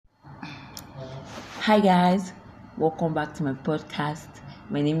Hi guys, welcome back to my podcast.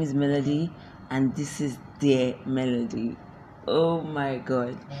 My name is Melody and this is Dear Melody. Oh my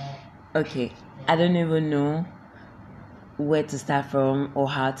god. Okay, I don't even know where to start from or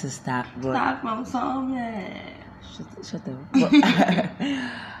how to start, but Start from somewhere. shut up. But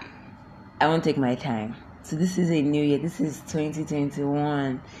I won't take my time. So this is a new year. This is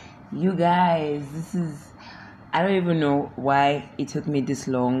 2021. You guys, I don't even know why it took me this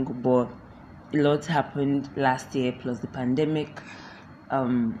long, but a lot happened last year, plus the pandemic.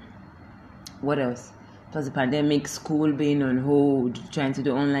 What else? Plus the pandemic, school being on hold, trying to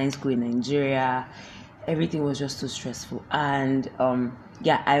do online school in Nigeria. Everything was just so stressful. And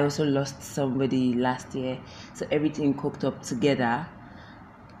I also lost somebody last year. So everything cooked up together.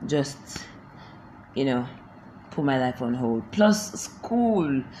 Just, put my life on hold. Plus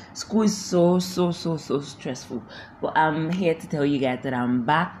school is so stressful. But I'm here to tell you guys that I'm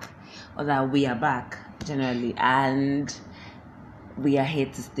back, or that we are back generally, and we are here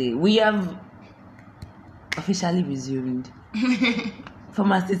to stay. We have officially resumed.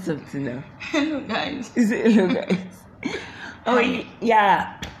 Pharmacy something now. Hello guys. Is it hello guys? Oh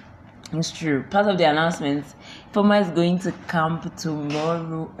yeah, it's true. Part of the announcements, Foma is going to camp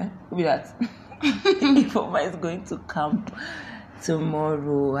tomorrow. Who that? Foma is going to camp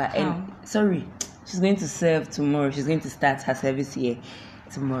tomorrow. Sorry, she's going to serve tomorrow. She's going to start her service here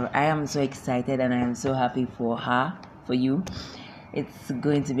tomorrow. I am so excited and I am so happy for her, for you. It's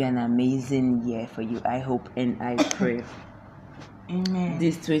going to be an amazing year for you, I hope and I pray. Amen.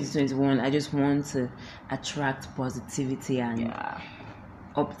 This 2021, I just want to attract positivity and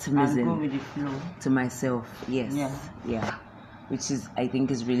optimism and go with the flow to myself. Yes. Yeah. Which is, I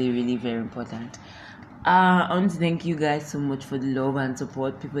think, is really, really very important. I want to thank you guys so much for the love and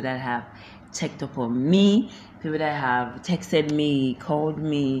support. People that have checked up on me, people that have texted me, called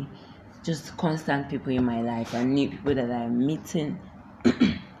me, just constant people in my life, and new people that I'm meeting.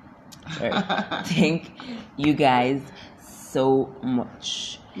 Sorry. Thank you guys so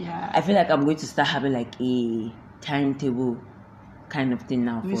much. Yeah. I feel like I'm going to start having like a timetable kind of thing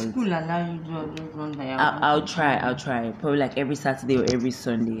now. Will school allow you to do all those ones that I'll try. Probably like every Saturday or every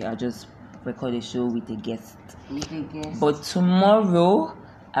Sunday, I'll just record a show with a guest. But tomorrow,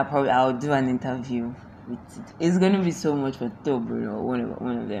 I'll do an interview with it. It's going to be so much for Tobru or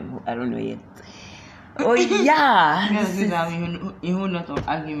one of them. I don't know yet. Oh yeah. A whole lot of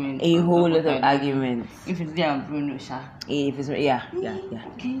arguments. If it's there and Bruno, If it's yeah.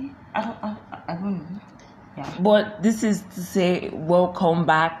 Okay. I don't know. Yeah. But this is to say, welcome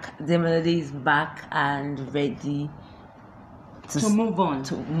back. The Melody is back and ready to move on.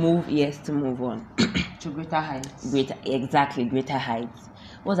 To move on. To greater heights. Greater heights.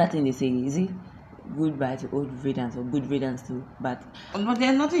 What's that thing they say? Is it goodbye to old riddance or good riddance to bad? But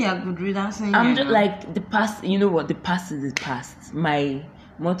there's nothing you're good riddance in. I'm just like the past. You know what? The past is the past. My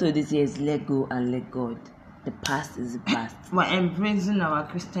motto this year is let go and let God. The past is the past. We're embracing our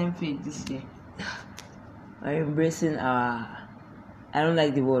Christian faith this year. We're embracing our. I don't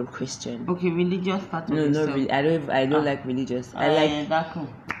like the word Christian. Okay, religious part of No, yourself. not really. I don't like religious. I like that cool.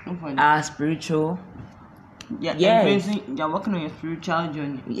 our spiritual. Yes. You're working on your spiritual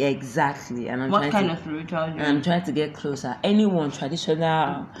journey. Yeah, exactly. And what kind of spiritual journey? I'm trying to get closer. Anyone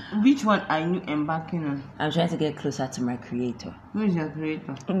traditional. Which one are you embarking on? I'm trying to get closer to my creator. Who is your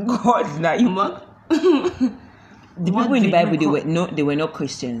creator? God, now you. What? The people in the Bible, they were not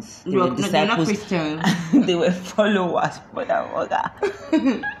Christians. They were disciples. They're not Christians. They were followers.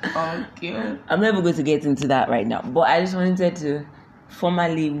 Okay. I'm never going to get into that right now. But I just wanted to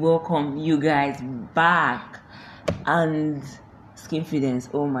formally welcome you guys back. And Skinfidence,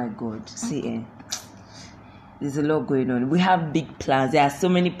 oh my God. See, there's a lot going on. We have big plans. There are so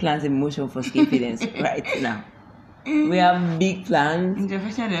many plans in motion for Skinfidence right now. We have big plans.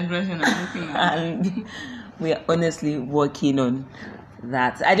 And we are honestly working on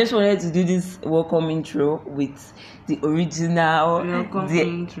that. I just wanted to do this welcome intro with the original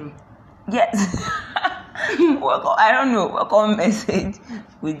intro. Yes. Welcome message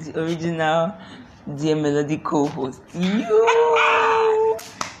with the original Dear Melody co-host. You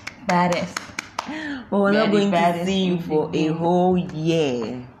baddest. But we're not going to see you for a whole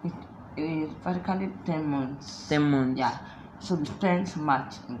year. It's practically 10 months. 10 months. Yeah. So the 10th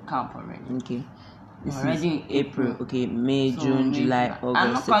March in camp already. Okay. This already is April. Okay, May, June, July,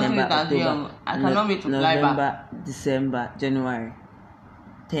 August, September, October, I cannot wait to fly back. November, December, January.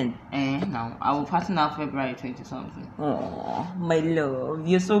 10. No, I will pass now February 20 something. Oh, my love,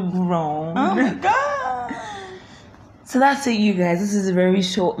 you're so grown. Oh my God. So that's it, you guys. This is a very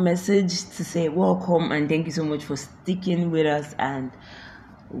short message to say welcome and thank you so much for sticking with us and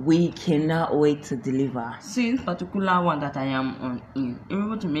We cannot wait to deliver. See this particular one that I am on in.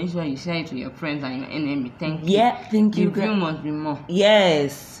 Remember to make sure you share it to your friends and your enemy. Thank you. Yeah, thank you. The view must be more.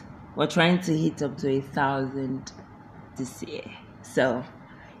 Yes. We're trying to hit up to 1,000 this year. So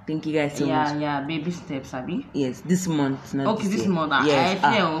thank you guys so much. Yeah, baby steps, Abby. Yes, this month, not okay, this year. month. Yes.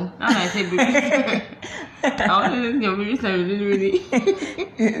 I feel. Now I say baby steps. I want your baby steps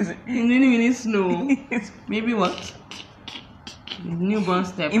really slow. Maybe what? Newborn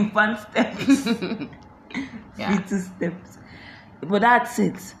steps. Infant steps. Fetus steps. But that's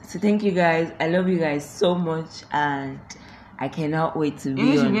it. So thank you guys. I love you guys so much, and I cannot wait to be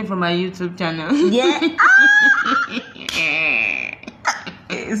you on. should be from my YouTube channel. Yeah.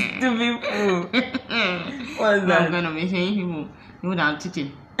 It's stupid fool. What's that? I'm gonna be saying people that I'm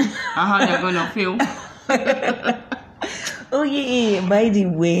teaching. How they're gonna feel. Oh yeah. By the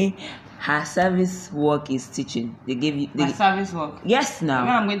way, her service work is teaching. They give you My service work. Yes, now.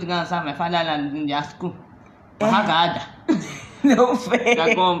 When I'm going to go and serve my fatherland in their school. No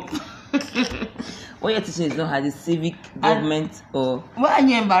fair. What What you're teaching is not how the civic government or. Why are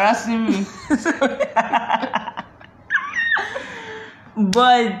you embarrassing me?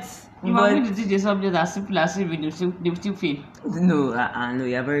 But you are going to teach a subject as simple as if they still fail. No, no,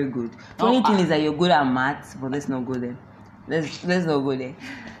 you're very good. The only thing is that you're good at maths, but let's not go there. Let's not go there.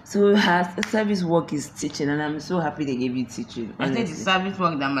 So her service work is teaching, and I'm so happy they gave you teaching. I think the service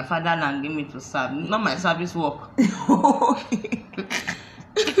work that my fatherland gave me to serve, not my service work.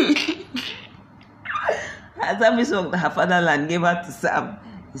 Her service work that her fatherland gave her to serve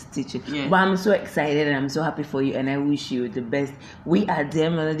is teaching. Yeah. But I'm so excited and I'm so happy for you, and I wish you the best. We are Dear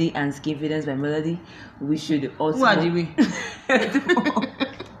Melody and Skifidence by Melody. We should also. Who are the we?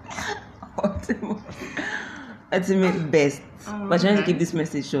 Ultimate best. Oh, We're trying to keep this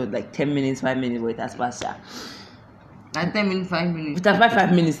message short, like 10 minutes, 5 minutes, but that's past. Like 10 minutes, 5 minutes. We have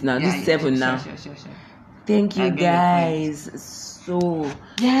 5 minutes now. This is 7 now. Sure. Thank you guys so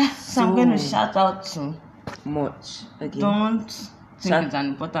I'm going to shout out to much. Okay. Don't think it's an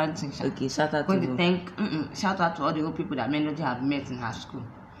important thing. Okay, shout out going to to thank shout out to all the old people that Melody have met in her school.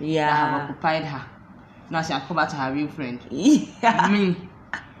 Yeah. That have occupied her. Now she has come back to her real friend. Yeah. Me.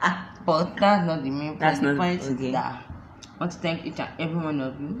 But that's not the main point. That's the not point okay. is that I want to thank each and every one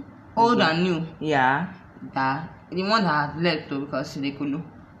of you, old and new. Yeah. That the one that has left though because she could.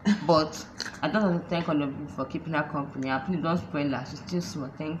 But I just want to thank all of you for keeping her company. Please don't spoil her. She's still small.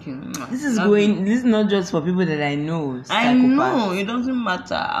 Thank you. This is This is not just for people that I know. I know it doesn't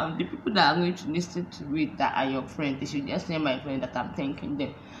matter. The people that are going to listen to it that are your friends, they should just say my friend that I'm thanking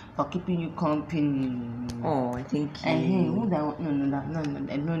them for keeping you company. Oh, thank you. No,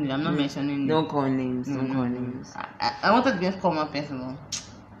 I'm not mentioning. Don't call names. Don't call names. I wanted to just call my person.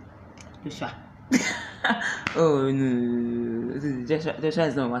 Joshua. Oh no, Joshua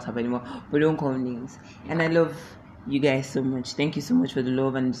is not on WhatsApp anymore. But don't call names. And I love you guys so much. Thank you so much for the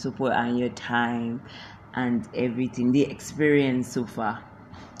love and the support and your time and everything. The experience so far.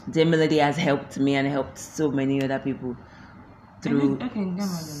 The Melody has helped me and helped so many other people through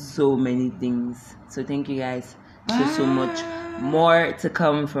so many things. So thank you guys so much. More to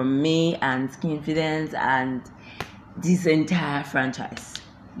come from me and Skifidence and this entire franchise.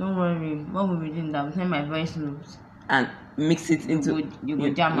 Don't worry. What will we do now? We'll send my voice notes and mix it into you go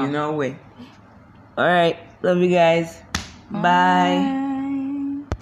jam. You know where. Alright, love you guys. Bye.